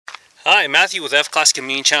Hi, Matthew with F-Class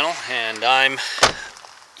Convenience Channel, and I'm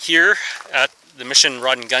here at the Mission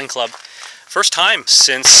Rod and Gun Club. First time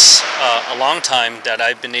since a long time that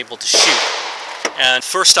I've been able to shoot. And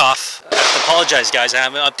first off, I have to apologize, guys. I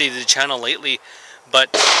haven't updated the channel lately,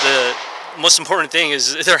 but the most important thing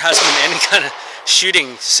is there hasn't been any kind of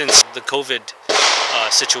shooting since the COVID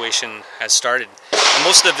situation has started. And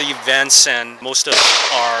most of the events and most of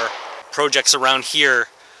our projects around here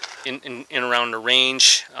in around the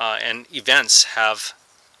range and events have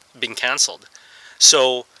been canceled.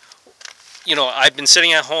 So, you know, I've been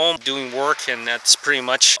sitting at home doing work, and that's pretty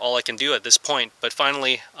much all I can do at this point. But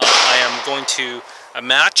finally, I am going to a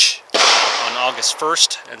match on August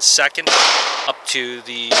 1st and 2nd up to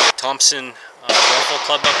the Thompson Rifle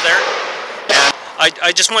Club up there. And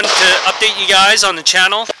I just wanted to update you guys on the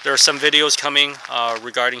channel. There are some videos coming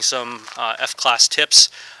regarding some F-Class tips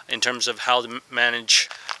in terms of how to manage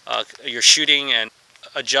your shooting and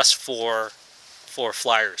adjust for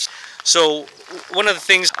flyers. So one of the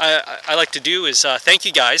things I like to do is thank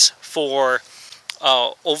you guys for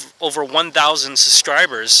over 1,000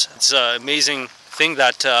 subscribers. It's an amazing thing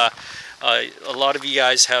that a lot of you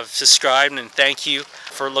guys have subscribed, and thank you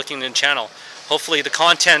for looking at the channel. Hopefully the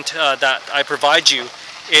content that I provide you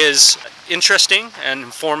is interesting and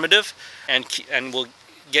informative, and will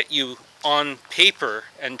get you on paper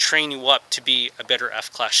and train you up to be a better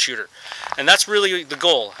F-Class shooter. And that's really the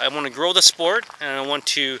goal. I want to grow the sport, and I want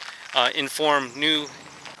to inform new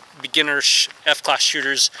beginner F-Class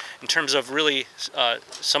shooters in terms of really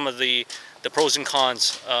some of the pros and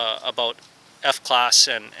cons about F-Class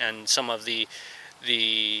and some of the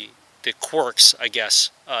quirks, I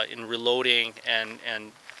guess, in reloading and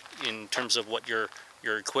in terms of what your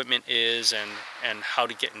equipment is and how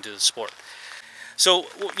to get into the sport. So,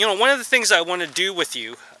 you know, one of the things I want to do with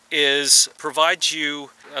you is provide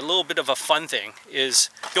you a little bit of a fun thing,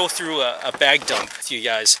 is go through a bag dump with you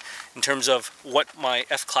guys in terms of what my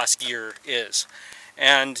F-Class gear is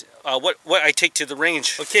and what I take to the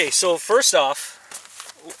range. Okay, so first off,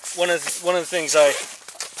 one of the things I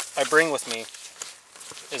bring with me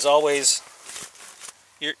is always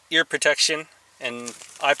ear protection and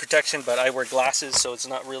eye protection, but I wear glasses, so it's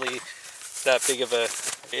not really that big of a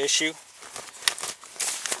issue.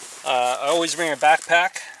 I always bring a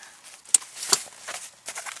backpack.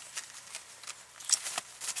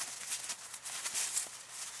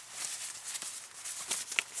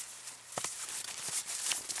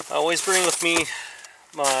 I always bring with me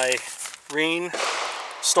my Rheem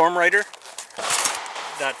Storm Rider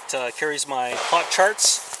that carries my hot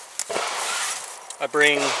charts. I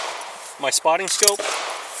bring my spotting scope,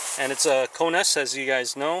 and it's a Konus, as you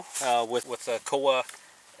guys know, with a Kowa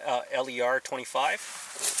LER 25.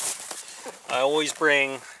 I always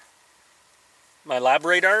bring my lab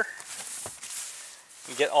radar.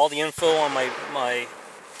 You get all the info on my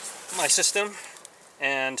system,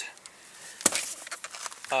 and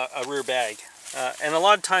a rear bag. And a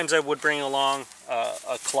lot of times I would bring along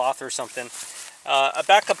a cloth or something. A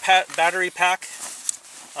backup battery pack.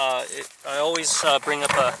 I always bring a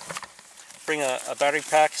battery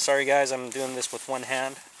pack. Sorry guys, I'm doing this with one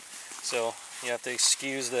hand, so you have to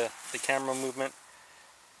excuse the camera movement.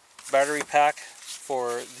 Battery pack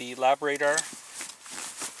for the lab radar.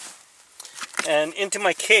 And into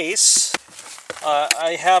my case,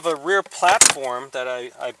 I have a rear platform that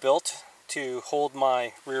I built to hold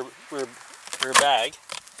my rear bag.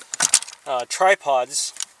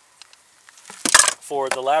 Tripods for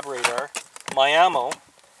the lab radar. My ammo.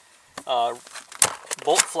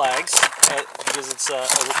 Bolt flags, because it's a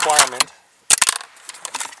requirement.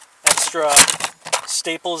 Extra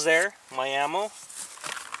staples there. My ammo.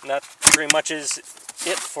 And that pretty much is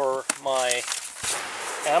it for my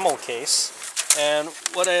ammo case. And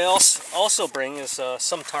what I also bring is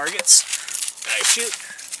some targets that I shoot.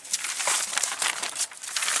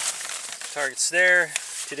 Targets there.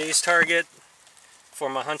 Today's target for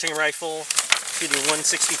my hunting rifle, shooting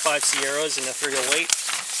 165 Sierras in a 308.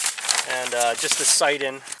 And just a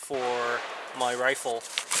sight-in for my rifle,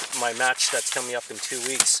 my match that's coming up in 2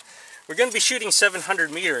 weeks. We're going to be shooting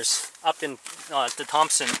 700 meters up in the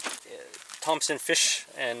Thompson Fish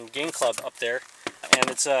and Game Club up there, and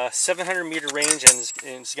it's a 700 meter range, and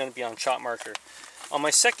it's going to be on shot marker. On my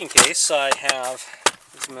second case, I have,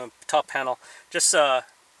 this is my top panel, just a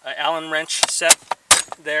Allen wrench set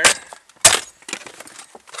there.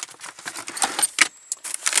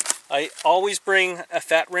 I always bring a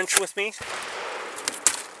fat wrench with me,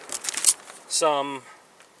 some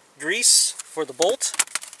grease for the bolt.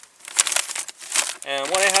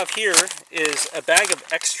 And what I have here is a bag of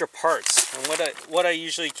extra parts, and what I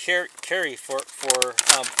usually carry for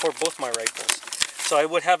both my rifles. So I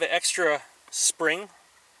would have an extra spring,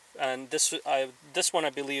 and this one I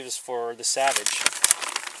believe is for the Savage.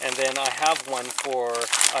 And then I have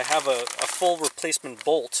a full replacement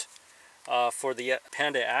bolt for the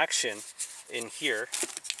Panda Action in here,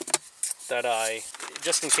 that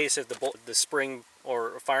just in case if the spring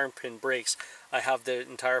or firing pin breaks, I have the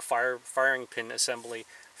entire firing pin assembly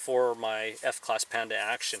for my F-Class Panda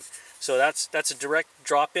Action. So that's a direct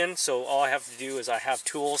drop-in, so all I have to do is I have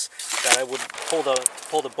tools that I would pull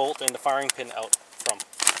the bolt and the firing pin out from.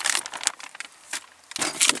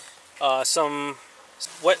 Some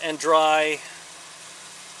wet and dry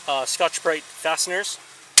Scotch-Brite fasteners.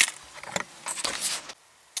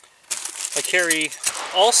 I carry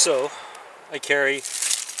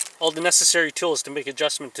all the necessary tools to make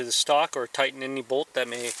adjustment to the stock or tighten any bolt that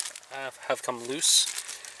may have come loose.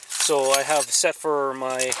 So I have set for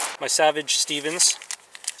my Savage Stevens,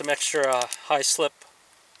 some extra high slip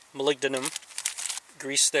molybdenum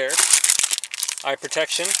grease there. Eye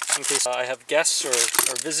protection in case I have guests or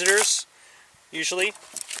visitors, usually.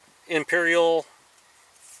 Imperial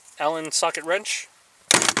Allen socket wrench.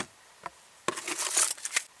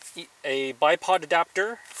 A bipod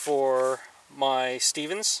adapter for my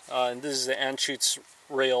Stevens, and this is the Anschutz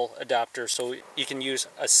rail adapter, so you can use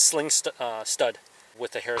a sling stud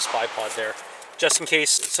with the Harris bipod there, just in case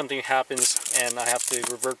something happens and I have to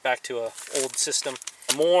revert back to an old system.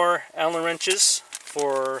 More Allen wrenches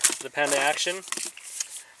for the Panda Action.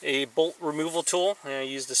 A bolt removal tool, and I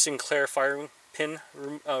use the Sinclair firing pin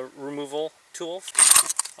removal tool.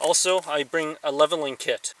 Also, I bring a leveling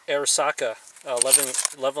kit, Arisaka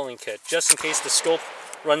leveling kit, just in case the scope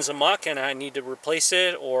runs amok and I need to replace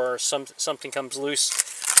it, or something comes loose.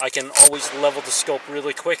 I can always level the scope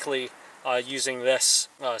really quickly using this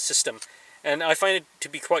system. And I find it to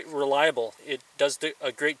be quite reliable. It does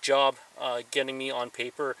a great job getting me on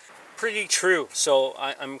paper. Pretty true, so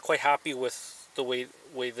I'm quite happy with the way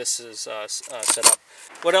this is set up.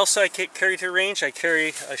 What else I carry to range? I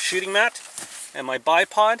carry a shooting mat and my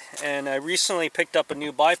bipod, and I recently picked up a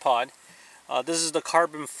new bipod. This is the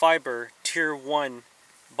carbon fiber Tier 1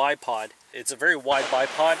 bipod. It's a very wide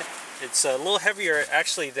bipod. It's a little heavier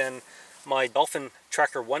actually than my Dolphin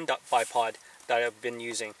Tracker 1 bipod that I've been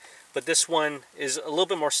using. But this one is a little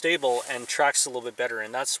bit more stable and tracks a little bit better,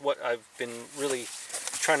 and that's what I've been really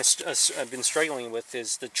I've been struggling with,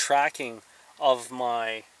 is the tracking of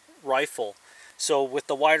my rifle. So with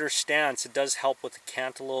the wider stance, it does help with the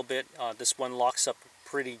cant a little bit. This one locks up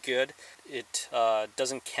pretty good. It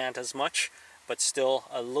doesn't cant as much, but still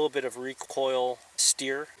a little bit of recoil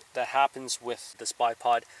steer that happens with this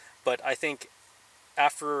bipod. But I think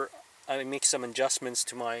after I make some adjustments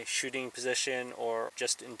to my shooting position, or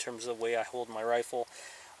just in terms of the way I hold my rifle,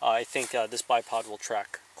 I think this bipod will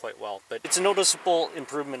track quite well. But it's a noticeable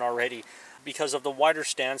improvement already because of the wider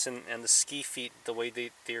stance and the ski feet, the way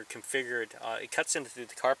they're configured. It cuts into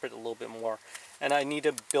the carpet a little bit more, and I need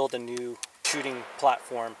to build a new shooting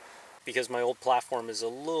platform because my old platform is a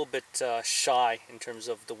little bit shy in terms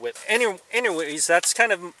of the width. Anyways, that's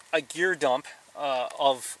kind of a gear dump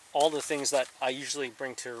of all the things that I usually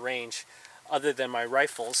bring to range other than my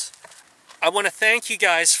rifles. I want to thank you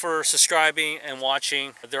guys for subscribing and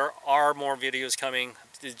watching. There are more videos coming.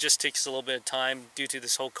 It just takes a little bit of time due to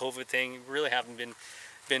this whole COVID thing. Really haven't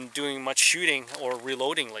been doing much shooting or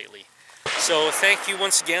reloading lately. So thank you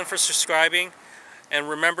once again for subscribing, and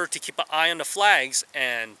remember to keep an eye on the flags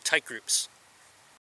and tight groups.